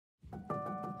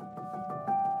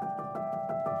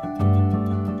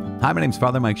Hi, my name's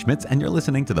Father Mike Schmitz, and you're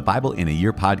listening to the Bible in a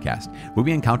Year podcast, where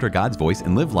we encounter God's voice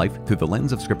and live life through the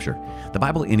lens of Scripture. The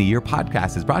Bible in a Year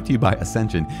podcast is brought to you by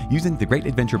Ascension. Using the Great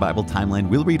Adventure Bible timeline,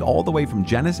 we'll read all the way from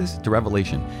Genesis to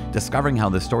Revelation, discovering how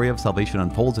the story of salvation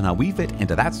unfolds and how we fit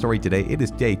into that story today. It is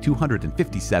day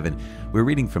 257. We're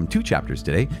reading from two chapters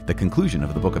today, the conclusion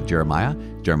of the book of Jeremiah,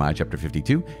 Jeremiah chapter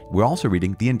 52. We're also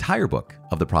reading the entire book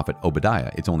of the prophet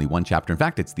Obadiah. It's only one chapter. In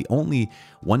fact, it's the only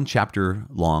one chapter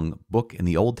long book in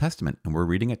the Old Testament, and we're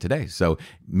reading it today. So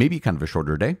maybe kind of a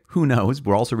shorter day. Who knows?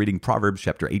 We're also reading Proverbs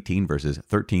chapter 18, verses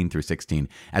 13 through 16.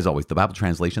 As always, the Bible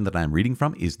translation that I'm reading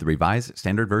from is the Revised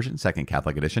Standard Version, Second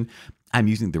Catholic Edition. I'm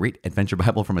using the Great Adventure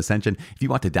Bible from Ascension. If you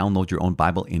want to download your own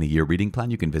Bible in a Year reading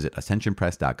plan, you can visit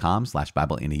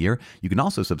ascensionpress.com/Bible in a Year. You can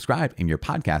also subscribe in your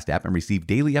podcast app and receive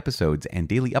daily episodes and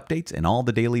daily updates and all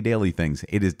the daily things.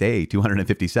 It is day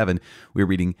 257. We're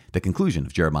reading the conclusion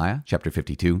of Jeremiah chapter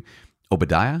 52,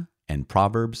 Obadiah, and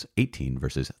Proverbs 18,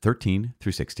 verses 13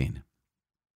 through 16.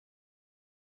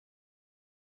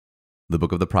 The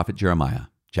book of the prophet Jeremiah,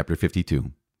 chapter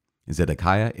 52.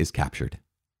 Zedekiah is captured.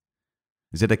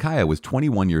 Zedekiah was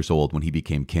 21 years old when he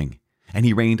became king, and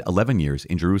he reigned 11 years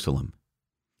in Jerusalem.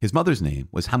 His mother's name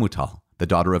was Hamutal, the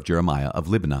daughter of Jeremiah of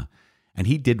Libnah, and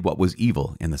he did what was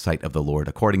evil in the sight of the Lord,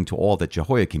 according to all that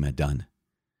Jehoiakim had done.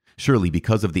 Surely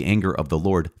because of the anger of the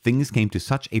Lord, things came to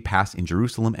such a pass in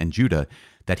Jerusalem and Judah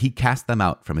that he cast them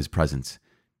out from his presence.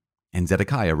 And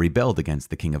Zedekiah rebelled against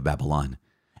the king of Babylon.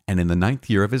 And in the 9th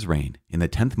year of his reign, in the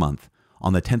 10th month,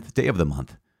 on the 10th day of the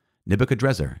month,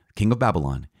 Nebuchadrezzar, king of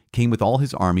Babylon, came with all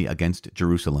his army against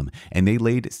Jerusalem, and they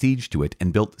laid siege to it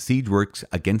and built siege works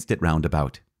against it round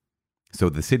about. So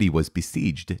the city was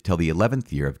besieged till the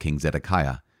 11th year of King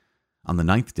Zedekiah. On the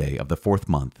 9th day of the 4th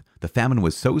month, the famine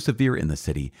was so severe in the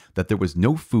city that there was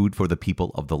no food for the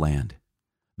people of the land.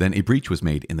 Then a breach was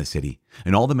made in the city,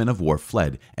 and all the men of war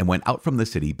fled and went out from the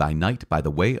city by night by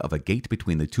the way of a gate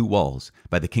between the two walls,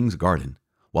 by the king's garden,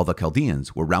 while the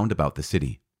Chaldeans were round about the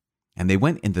city. And they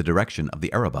went in the direction of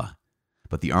the Arabah.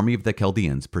 But the army of the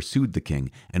Chaldeans pursued the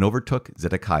king and overtook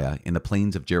Zedekiah in the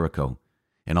plains of Jericho,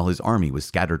 and all his army was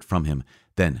scattered from him.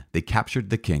 Then they captured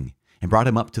the king and brought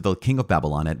him up to the king of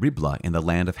Babylon at Riblah in the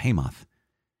land of Hamath,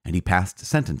 and he passed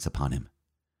sentence upon him.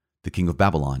 The king of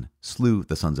Babylon slew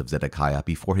the sons of Zedekiah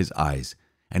before his eyes,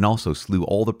 and also slew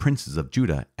all the princes of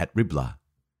Judah at Riblah.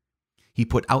 He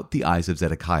put out the eyes of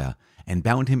Zedekiah and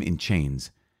bound him in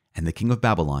chains, and the king of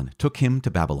Babylon took him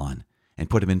to Babylon and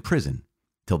put him in prison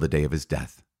till the day of his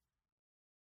death.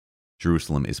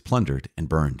 Jerusalem is plundered and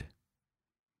burned.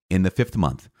 In the 5th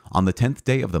month, on the 10th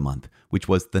day of the month, which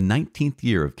was the 19th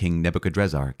year of King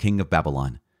Nebuchadrezzar, king of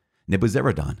Babylon,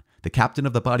 Nebuzaradan, the captain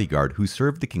of the bodyguard who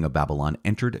served the king of Babylon,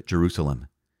 entered Jerusalem.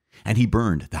 And he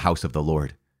burned the house of the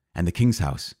Lord, and the king's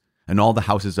house, and all the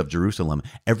houses of Jerusalem,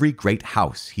 every great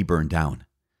house he burned down.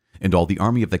 And all the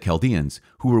army of the Chaldeans,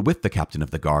 who were with the captain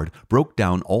of the guard, broke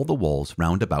down all the walls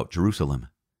round about Jerusalem.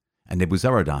 And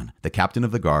Nebuzaradan, the captain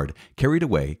of the guard, carried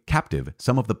away captive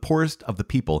some of the poorest of the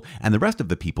people, and the rest of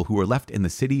the people who were left in the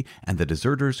city, and the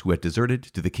deserters who had deserted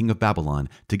to the king of Babylon,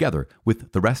 together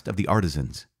with the rest of the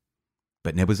artisans.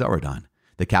 But Nebuzaradan,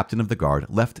 the captain of the guard,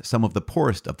 left some of the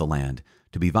poorest of the land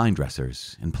to be vine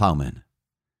dressers and plowmen.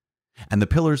 And the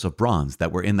pillars of bronze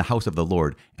that were in the house of the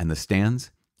Lord, and the stands,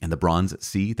 and the bronze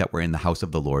sea that were in the house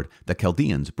of the Lord, the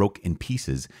Chaldeans broke in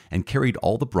pieces, and carried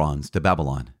all the bronze to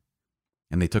Babylon.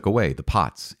 And they took away the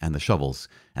pots and the shovels,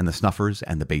 and the snuffers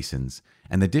and the basins,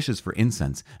 and the dishes for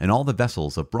incense, and all the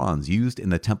vessels of bronze used in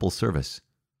the temple service,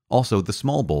 also the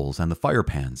small bowls and the fire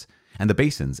pans, and the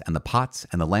basins and the pots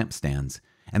and the lampstands,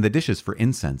 and the dishes for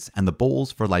incense, and the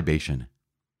bowls for libation.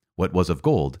 What was of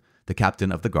gold, the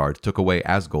captain of the guard took away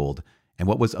as gold, and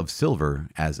what was of silver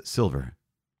as silver.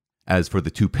 As for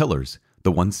the 2 pillars,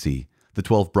 the 1 sea, the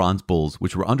 12 bronze bowls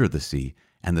which were under the sea,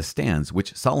 and the stands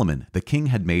which Solomon the king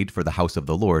had made for the house of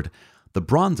the Lord, the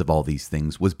bronze of all these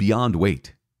things was beyond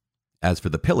weight. As for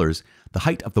the pillars, the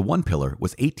height of the 1 pillar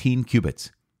was 18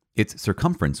 cubits, its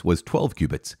circumference was 12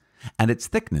 cubits, and its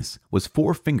thickness was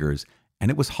 4 fingers, and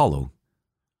it was hollow.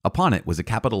 Upon it was a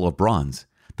capital of bronze.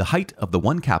 The height of the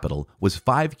 1 capital was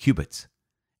 5 cubits.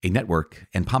 A network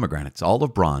and pomegranates, all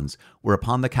of bronze, were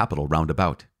upon the capital round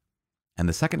about. And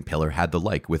the 2nd pillar had the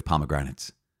like with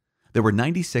pomegranates. There were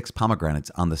 96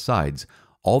 pomegranates on the sides.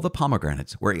 All the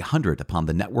pomegranates were 100 upon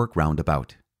the network round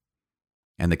about.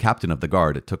 And the captain of the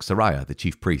guard took Sariah the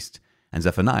chief priest, and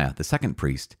Zephaniah the 2nd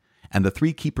priest, and the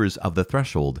 3 keepers of the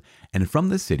threshold, and from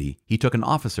the city he took an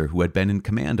officer who had been in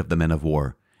command of the men of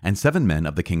war, and 7 men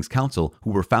of the king's council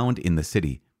who were found in the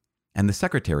city, and the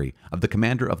secretary of the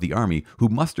commander of the army who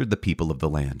mustered the people of the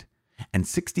land, and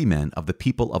 60 men of the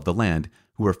people of the land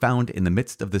who were found in the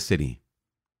midst of the city.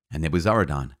 And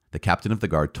Nebuzaradan, the captain of the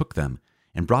guard, took them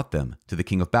and brought them to the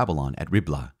king of Babylon at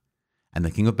Riblah. And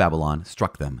the king of Babylon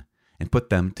struck them and put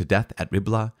them to death at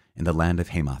Riblah in the land of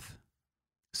Hamath.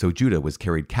 So Judah was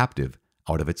carried captive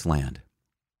out of its land.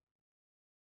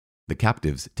 The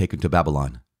captives taken to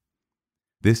Babylon.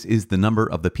 This is the number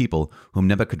of the people whom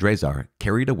Nebuchadrezzar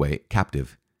carried away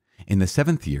captive. In the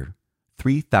 7th year,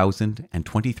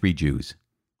 3,023 Jews.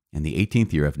 In the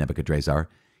 18th year of Nebuchadrezzar,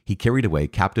 he carried away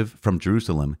captive from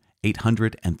Jerusalem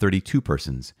 832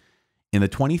 persons. In the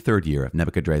 23rd year of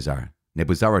Nebuchadrezzar,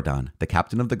 Nebuzaradan, the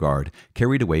captain of the guard,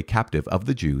 carried away captive of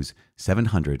the Jews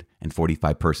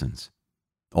 745 persons.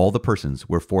 All the persons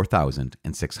were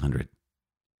 4,600.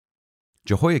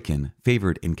 Jehoiakim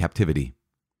favored in captivity.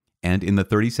 And in the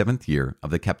 37th year of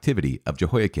the captivity of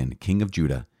Jehoiakim, king of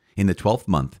Judah, in the 12th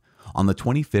month, on the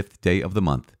 25th day of the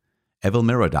month,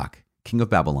 Evil-Merodach, king of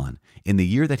Babylon, in the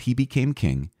year that he became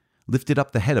king, lifted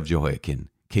up the head of Jehoiakim,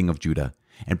 king of Judah,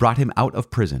 and brought him out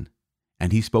of prison.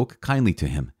 And he spoke kindly to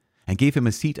him, and gave him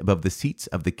a seat above the seats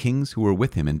of the kings who were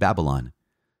with him in Babylon.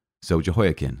 So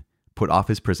Jehoiakim put off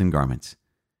his prison garments,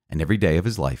 and every day of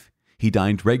his life he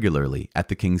dined regularly at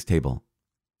the king's table.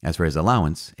 As for his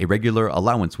allowance, a regular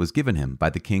allowance was given him by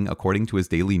the king according to his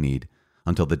daily need,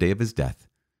 until the day of his death,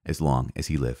 as long as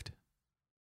he lived.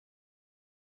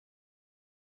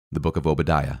 The Book of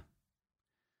Obadiah.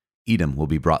 Edom will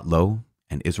be brought low,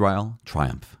 and Israel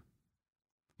triumph.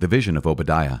 The vision of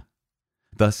Obadiah.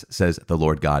 Thus says the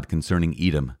Lord God concerning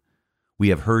Edom, We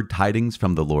have heard tidings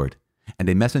from the Lord, and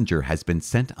a messenger has been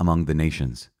sent among the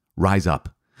nations. Rise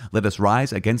up, let us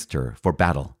rise against her for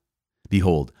battle.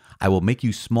 Behold, I will make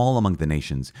you small among the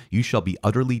nations, you shall be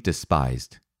utterly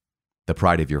despised. The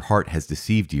pride of your heart has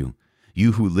deceived you,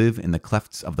 you who live in the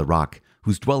clefts of the rock,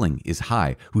 whose dwelling is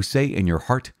high, who say in your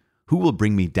heart, Who will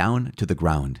bring me down to the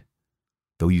ground?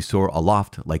 Though you soar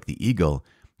aloft like the eagle,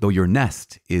 though your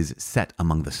nest is set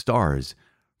among the stars,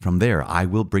 from there I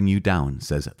will bring you down,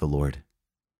 says the Lord.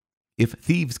 If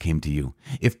thieves came to you,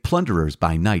 if plunderers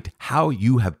by night, how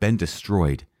you have been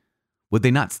destroyed! Would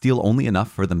they not steal only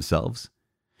enough for themselves?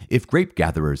 If grape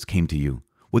gatherers came to you,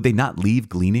 would they not leave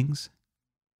gleanings?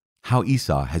 How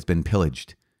Esau has been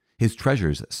pillaged, his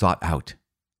treasures sought out.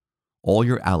 All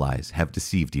your allies have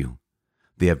deceived you.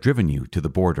 They have driven you to the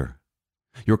border.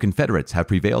 Your confederates have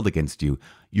prevailed against you.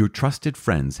 Your trusted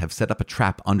friends have set up a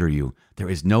trap under you. There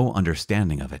is no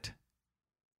understanding of it.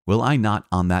 Will I not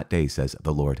on that day, says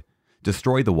the Lord,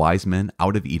 destroy the wise men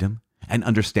out of Edom, and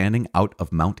understanding out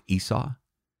of Mount Esau?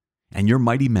 And your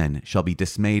mighty men shall be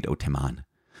dismayed, O Teman,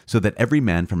 so that every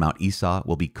man from Mount Esau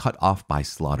will be cut off by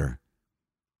slaughter.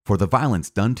 For the violence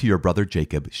done to your brother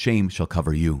Jacob, shame shall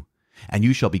cover you, and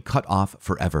you shall be cut off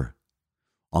forever.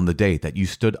 On the day that you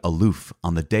stood aloof,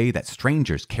 on the day that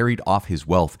strangers carried off his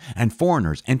wealth, and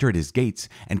foreigners entered his gates,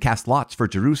 and cast lots for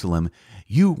Jerusalem,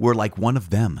 you were like one of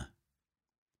them.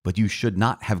 But you should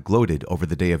not have gloated over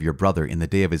the day of your brother in the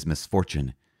day of his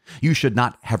misfortune. You should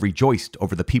not have rejoiced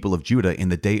over the people of Judah in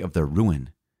the day of their ruin.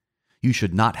 You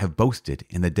should not have boasted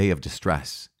in the day of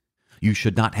distress. You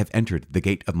should not have entered the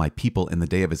gate of my people in the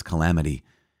day of his calamity.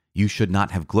 You should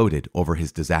not have gloated over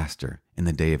his disaster in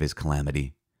the day of his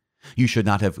calamity. You should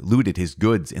not have looted his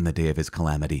goods in the day of his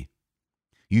calamity.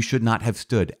 You should not have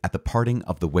stood at the parting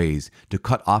of the ways to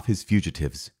cut off his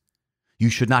fugitives. You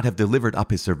should not have delivered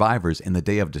up his survivors in the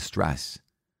day of distress.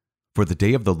 For the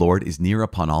day of the Lord is near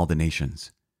upon all the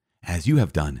nations. As you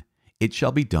have done, it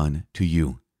shall be done to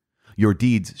you. Your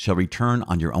deeds shall return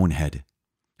on your own head.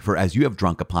 For as you have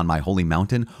drunk upon my holy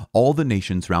mountain, all the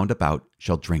nations round about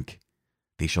shall drink.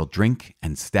 They shall drink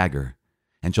and stagger,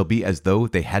 and shall be as though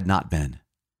they had not been.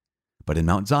 But in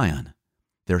Mount Zion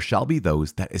there shall be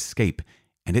those that escape,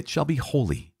 and it shall be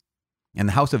holy. And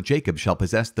the house of Jacob shall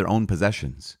possess their own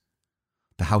possessions.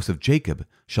 The house of Jacob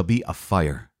shall be a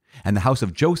fire, and the house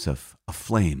of Joseph a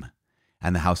flame,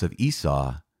 and the house of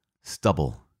Esau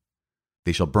stubble.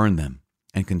 They shall burn them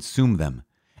and consume them,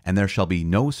 and there shall be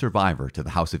no survivor to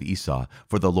the house of Esau,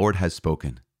 for the Lord has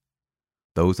spoken.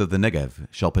 Those of the Negev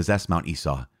shall possess Mount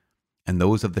Esau, and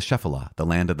those of the Shephelah, the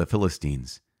land of the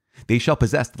Philistines. They shall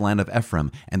possess the land of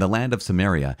Ephraim and the land of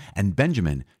Samaria, and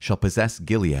Benjamin shall possess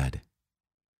Gilead.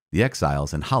 The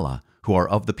exiles in Halah, who are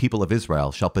of the people of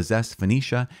Israel, shall possess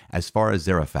Phoenicia as far as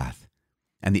Zarephath.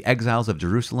 And the exiles of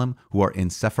Jerusalem, who are in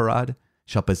Sepharad,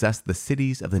 shall possess the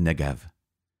cities of the Negev.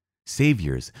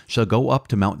 Saviors shall go up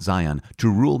to Mount Zion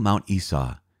to rule Mount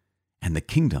Esau, and the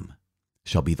kingdom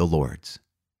shall be the Lord's.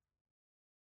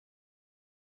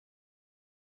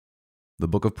 The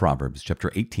book of Proverbs,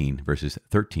 chapter 18, verses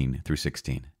 13 through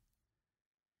 16.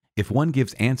 If one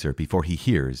gives answer before he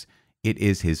hears, it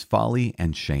is his folly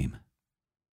and shame.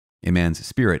 A man's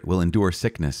spirit will endure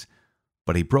sickness,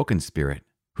 but a broken spirit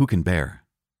who can bear?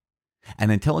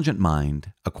 An intelligent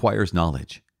mind acquires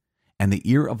knowledge, and the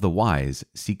ear of the wise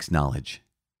seeks knowledge.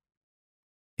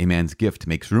 A man's gift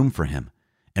makes room for him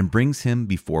and brings him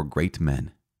before great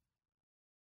men.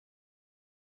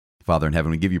 Father in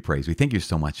heaven, we give you praise. We thank you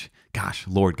so much. Gosh,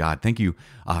 Lord God, thank you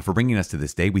for bringing us to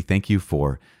this day. We thank you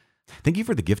for the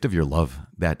gift of your love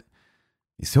that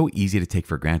is so easy to take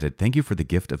for granted. Thank you for the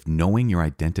gift of knowing your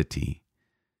identity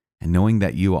and knowing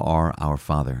that you are our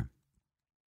Father,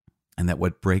 and that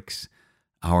what breaks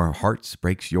our hearts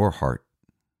breaks your heart.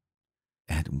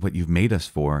 And what you've made us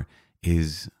for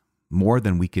is more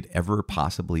than we could ever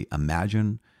possibly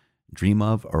imagine, dream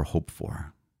of, or hope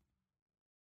for.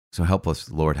 So help us,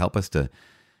 Lord. Help us to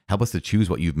choose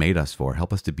what you've made us for.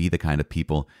 Help us to be the kind of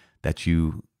people that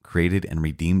you created and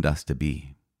redeemed us to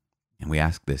be. And we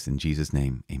ask this in Jesus'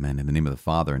 name. Amen. In the name of the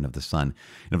Father and of the Son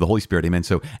and of the Holy Spirit. Amen.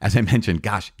 So as I mentioned,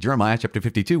 gosh, Jeremiah chapter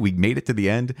 52, we made it to the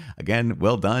end. Again,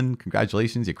 well done.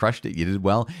 Congratulations. You crushed it. You did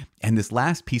well. And this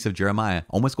last piece of Jeremiah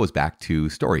almost goes back to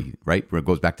story, right? Where it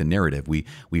goes back to narrative.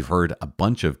 We've heard a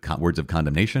bunch of words of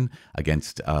condemnation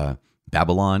against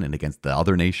Babylon and against the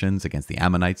other nations, against the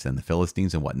Ammonites and the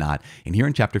Philistines and whatnot. And here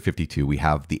in chapter 52, we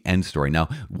have the end story. Now,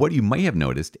 what you may have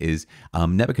noticed is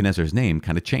Nebuchadnezzar's name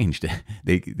kind of changed.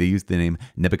 They used the name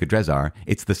Nebuchadrezzar.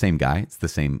 It's the same guy. It's the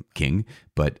same king,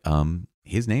 but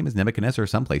his name is Nebuchadnezzar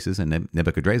some places and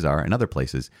Nebuchadrezzar in other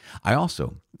places. I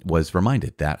also was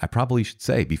reminded that I probably should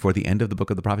say before the end of the book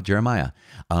of the prophet Jeremiah,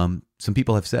 some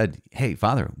people have said, hey,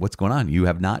 Father, what's going on? You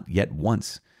have not yet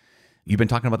once. You've been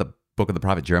talking about the book of the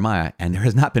prophet Jeremiah, and there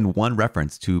has not been one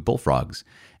reference to bullfrogs.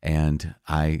 And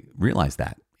I realized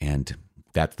that, and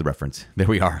that's the reference. There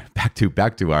we are, back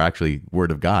to our actually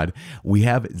word of God. We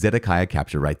have Zedekiah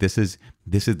captured, right? This is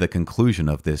the conclusion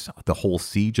of the whole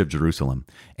siege of Jerusalem,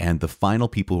 and the final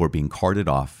people who are being carted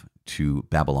off to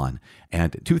Babylon.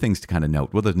 And two things to kind of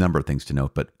note. Well, there's a number of things to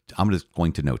note, but I'm just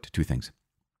going to note three things.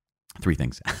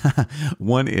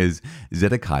 One is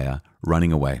Zedekiah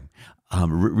running away.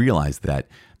 Realize that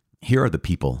here are the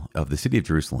people of the city of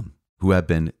Jerusalem who have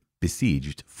been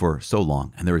besieged for so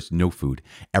long, and there is no food.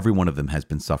 Every one of them has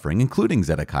been suffering, including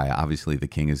Zedekiah. Obviously, the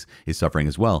king is suffering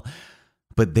as well.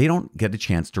 But they don't get a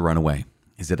chance to run away.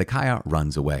 Zedekiah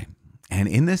runs away. And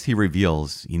in this, he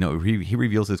reveals, he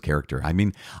reveals his character. I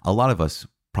mean, a lot of us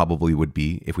probably would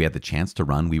be, if we had the chance to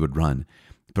run, we would run.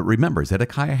 But remember,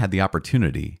 Zedekiah had the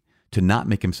opportunity to not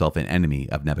make himself an enemy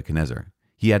of Nebuchadnezzar.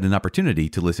 He had an opportunity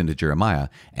to listen to Jeremiah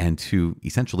and to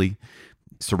essentially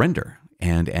surrender.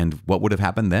 And what would have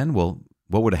happened then? Well,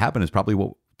 what would have happened is probably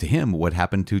what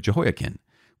happened to Jehoiakim,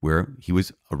 where he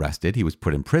was arrested, he was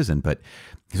put in prison, but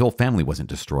his whole family wasn't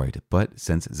destroyed. But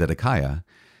since Zedekiah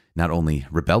not only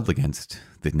rebelled against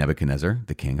the Nebuchadnezzar,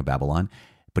 the king of Babylon,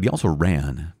 but he also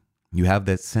ran, you have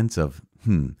that sense of,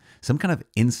 some kind of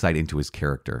insight into his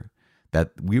character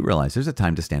that we realize there's a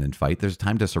time to stand and fight, there's a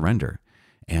time to surrender.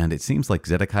 And it seems like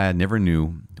Zedekiah never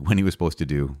knew when he was supposed to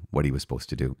do what he was supposed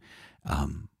to do.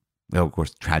 Well, of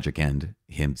course, tragic end,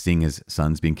 him seeing his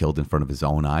sons being killed in front of his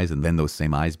own eyes, and then those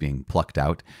same eyes being plucked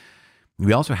out.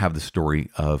 We also have the story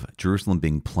of Jerusalem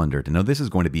being plundered. And now this is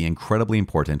going to be incredibly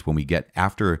important when we get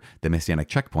after the Messianic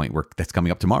checkpoint that's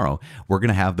coming up tomorrow. We're going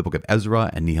to have the book of Ezra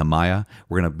and Nehemiah.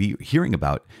 We're going to be hearing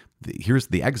about here's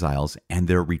the exiles and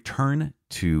their return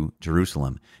to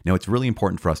Jerusalem. Now, it's really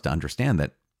important for us to understand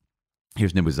that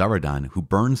here's Nebuzaradan, who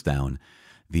burns down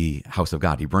the house of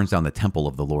God. He burns down the temple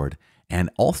of the Lord and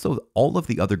also all of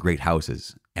the other great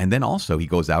houses. And then also he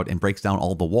goes out and breaks down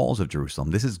all the walls of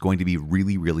Jerusalem. This is going to be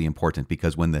really, really important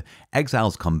because when the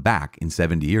exiles come back in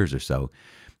 70 years or so,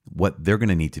 what they're going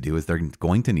to need to do is they're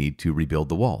going to need to rebuild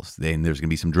the walls. And there's going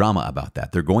to be some drama about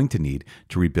that. They're going to need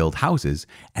to rebuild houses,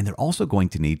 and they're also going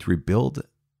to need to rebuild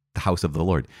the house of the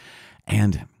Lord.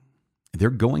 And they're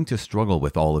going to struggle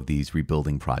with all of these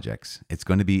rebuilding projects. It's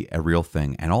going to be a real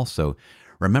thing. And also,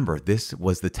 remember, this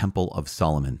was the Temple of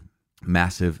Solomon.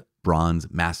 Massive bronze,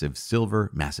 massive silver,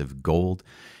 massive gold.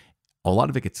 A lot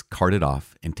of it gets carted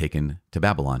off and taken to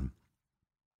Babylon.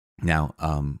 Now,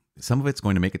 some of it's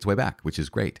going to make its way back, which is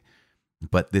great.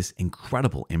 But this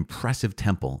incredible, impressive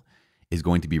temple is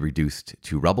going to be reduced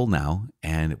to rubble now.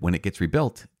 And when it gets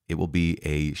rebuilt, it will be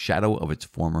a shadow of its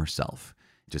former self.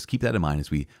 Just keep that in mind as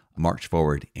we march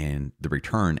forward in the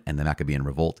return and the Maccabean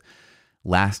revolt.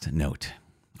 Last note,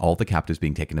 all the captives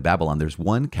being taken to Babylon. There's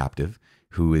one captive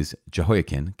who is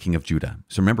Jehoiakim, king of Judah.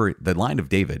 So remember, the line of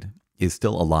David is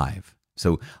still alive.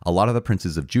 So a lot of the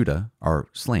princes of Judah are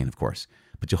slain, of course.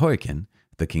 But Jehoiakim,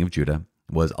 the king of Judah,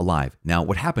 was alive. Now,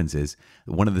 what happens is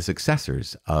one of the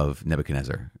successors of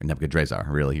Nebuchadnezzar,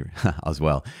 really, as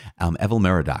well,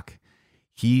 Evil-Merodach,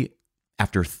 he,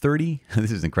 after 30,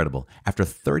 this is incredible, after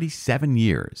 37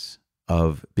 years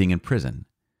of being in prison,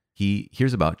 he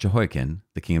hears about Jehoiakim,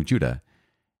 the king of Judah,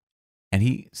 and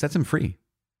he sets him free.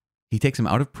 He takes him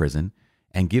out of prison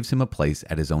and gives him a place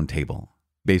at his own table.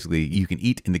 Basically, you can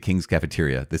eat in the king's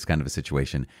cafeteria, this kind of a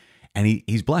situation. And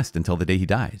he's blessed until the day he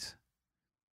dies.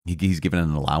 He's given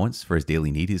an allowance for his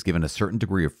daily need. He's given a certain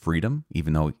degree of freedom,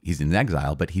 even though he's in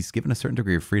exile, but he's given a certain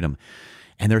degree of freedom.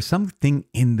 And there's something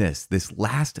in this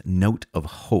last note of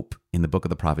hope in the book of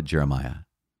the prophet Jeremiah,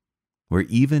 where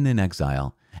even in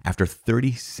exile, after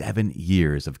 37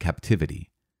 years of captivity,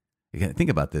 again, think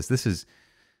about this. This is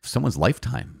someone's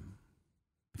lifetime.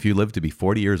 If you live to be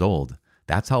 40 years old,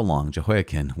 that's how long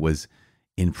Jehoiakim was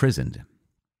imprisoned.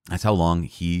 That's how long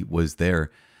he was there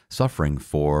suffering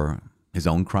for his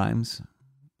own crimes,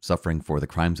 suffering for the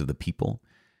crimes of the people.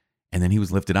 And then he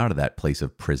was lifted out of that place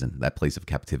of prison, that place of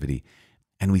captivity.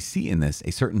 And we see in this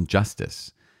a certain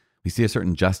justice. We see a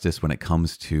certain justice when it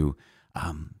comes to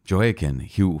Jehoiakim,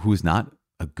 who's not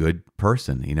a good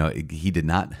person. You know, he did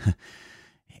not,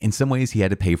 in some ways, he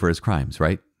had to pay for his crimes,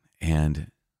 right?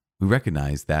 And we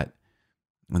recognize that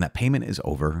when that payment is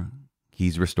over,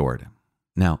 he's restored.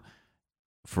 Now,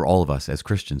 for all of us as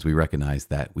Christians, we recognize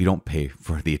that we don't pay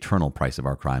for the eternal price of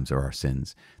our crimes or our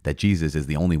sins, that Jesus is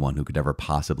the only one who could ever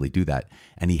possibly do that.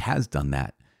 And he has done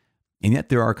that. And yet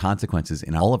there are consequences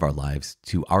in all of our lives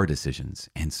to our decisions.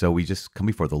 And so we just come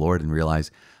before the Lord and realize,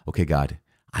 okay, God,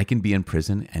 I can be in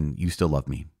prison and you still love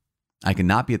me. I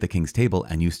cannot be at the king's table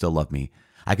and you still love me.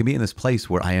 I can be in this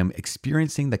place where I am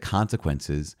experiencing the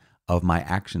consequences of my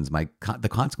actions, the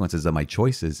consequences of my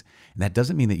choices. And that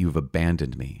doesn't mean that you've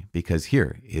abandoned me, because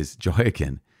here is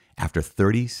Jehoiakim. After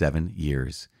 37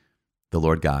 years, the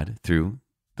Lord God, through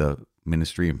the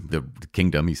ministry, the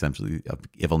kingdom, essentially, of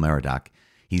Evil-Merodach,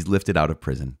 he's lifted out of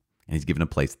prison and he's given a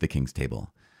place at the king's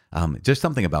table. Just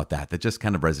something about that just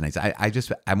kind of resonates.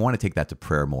 I want to take that to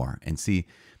prayer more and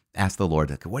ask the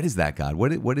Lord, what is that, God?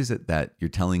 What is it that you're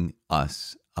telling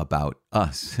us about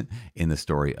us in the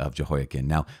story of Jehoiakim?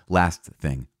 Now, last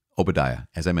thing, Obadiah.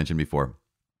 As I mentioned before,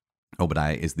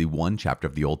 Obadiah is the one chapter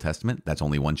of the Old Testament that's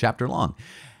only one chapter long.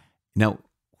 Now,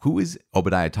 who is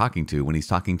Obadiah talking to when he's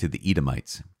talking to the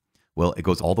Edomites? Well, it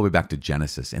goes all the way back to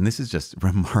Genesis. And this is just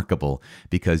remarkable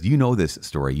because you know this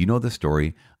story. You know the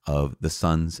story of the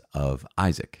sons of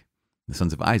Isaac. The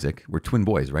sons of Isaac were twin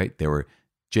boys, right? They were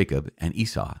Jacob and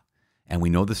Esau. And we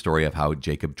know the story of how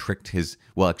Jacob tricked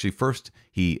first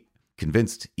he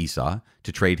convinced Esau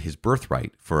to trade his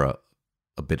birthright for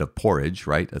a bit of porridge,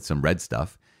 right? Some red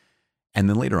stuff. And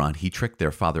then later on, he tricked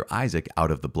their father Isaac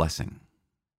out of the blessing.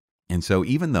 And so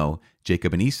even though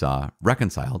Jacob and Esau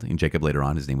reconciled, and Jacob later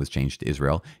on, his name was changed to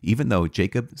Israel, even though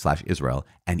Jacob/Israel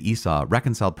and Esau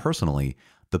reconciled personally,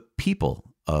 the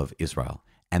people of Israel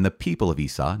and the people of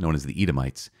Esau, known as the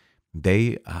Edomites,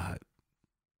 they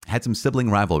had some sibling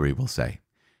rivalry, we'll say,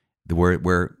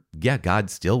 where God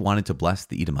still wanted to bless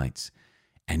the Edomites.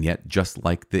 And yet, just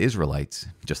like the Israelites,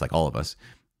 just like all of us,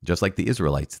 just like the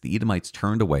Israelites, the Edomites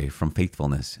turned away from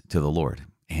faithfulness to the Lord.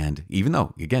 And even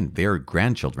though, again, they're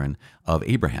grandchildren of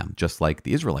Abraham, just like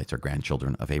the Israelites are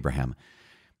grandchildren of Abraham.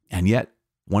 And yet,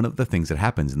 one of the things that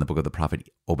happens in the book of the prophet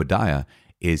Obadiah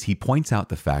is he points out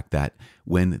the fact that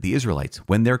when the Israelites,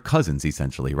 when their cousins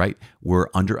essentially, right, were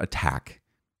under attack,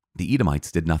 the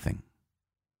Edomites did nothing.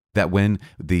 That when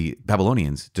the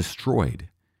Babylonians destroyed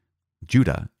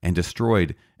Judah and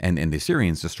the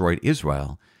Assyrians destroyed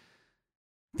Israel,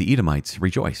 the Edomites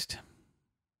rejoiced.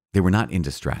 They were not in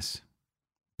distress.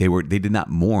 They did not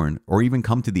mourn or even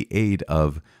come to the aid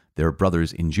of their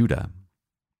brothers in Judah.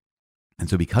 And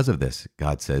so because of this,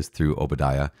 God says through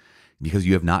Obadiah, because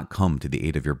you have not come to the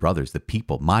aid of your brothers, the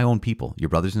people, my own people, your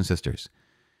brothers and sisters,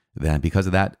 then because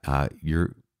of that,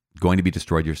 you're going to be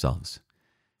destroyed yourselves.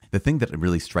 The thing that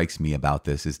really strikes me about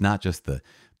this is not just the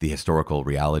historical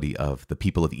reality of the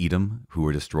people of Edom who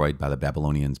were destroyed by the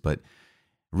Babylonians, but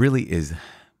really is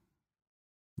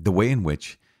the way in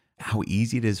which how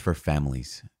easy it is for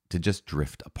families to just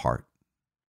drift apart.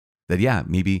 That, yeah,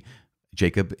 maybe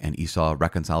Jacob and Esau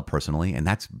reconciled personally, and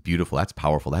that's beautiful, that's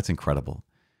powerful, that's incredible.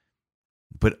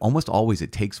 But almost always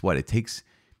it takes what? It takes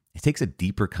a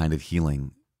deeper kind of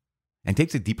healing and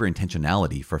takes a deeper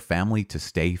intentionality for family to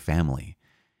stay family.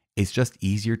 It's just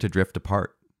easier to drift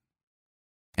apart.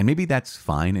 And maybe that's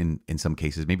fine in some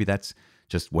cases. Maybe that's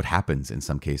just what happens in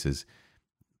some cases.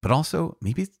 But also,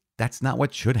 maybe that's not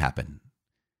what should happen.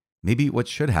 Maybe what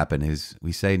should happen is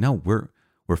we say, no, we're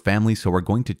family, so we're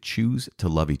going to choose to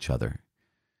love each other.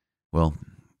 Well,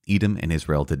 Edom and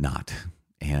Israel did not.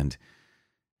 And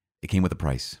it came with a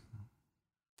price.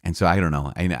 And so I don't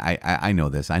know. I know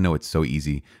this. I know it's so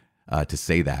easy to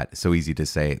say that. It's so easy to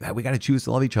say that we got to choose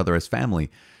to love each other as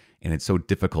family. And it's so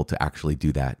difficult to actually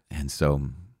do that. And so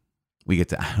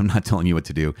I'm not telling you what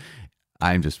to do.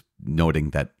 I'm just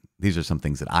noting that these are some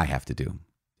things that I have to do.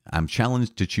 I'm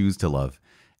challenged to choose to love.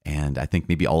 And I think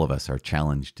maybe all of us are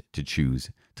challenged to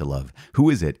choose to love. Who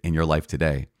is it in your life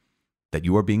today that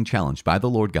you are being challenged by the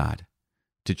Lord God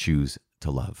to choose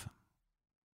to love?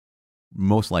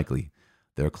 Most likely,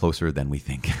 they're closer than we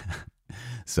think.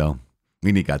 So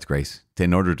we need God's grace.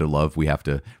 In order to love, we have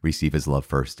to receive his love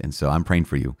first. And so I'm praying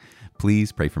for you.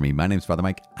 Please pray for me. My name is Father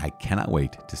Mike. I cannot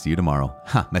wait to see you tomorrow.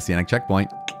 Messianic Checkpoint.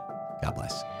 God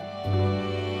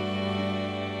bless.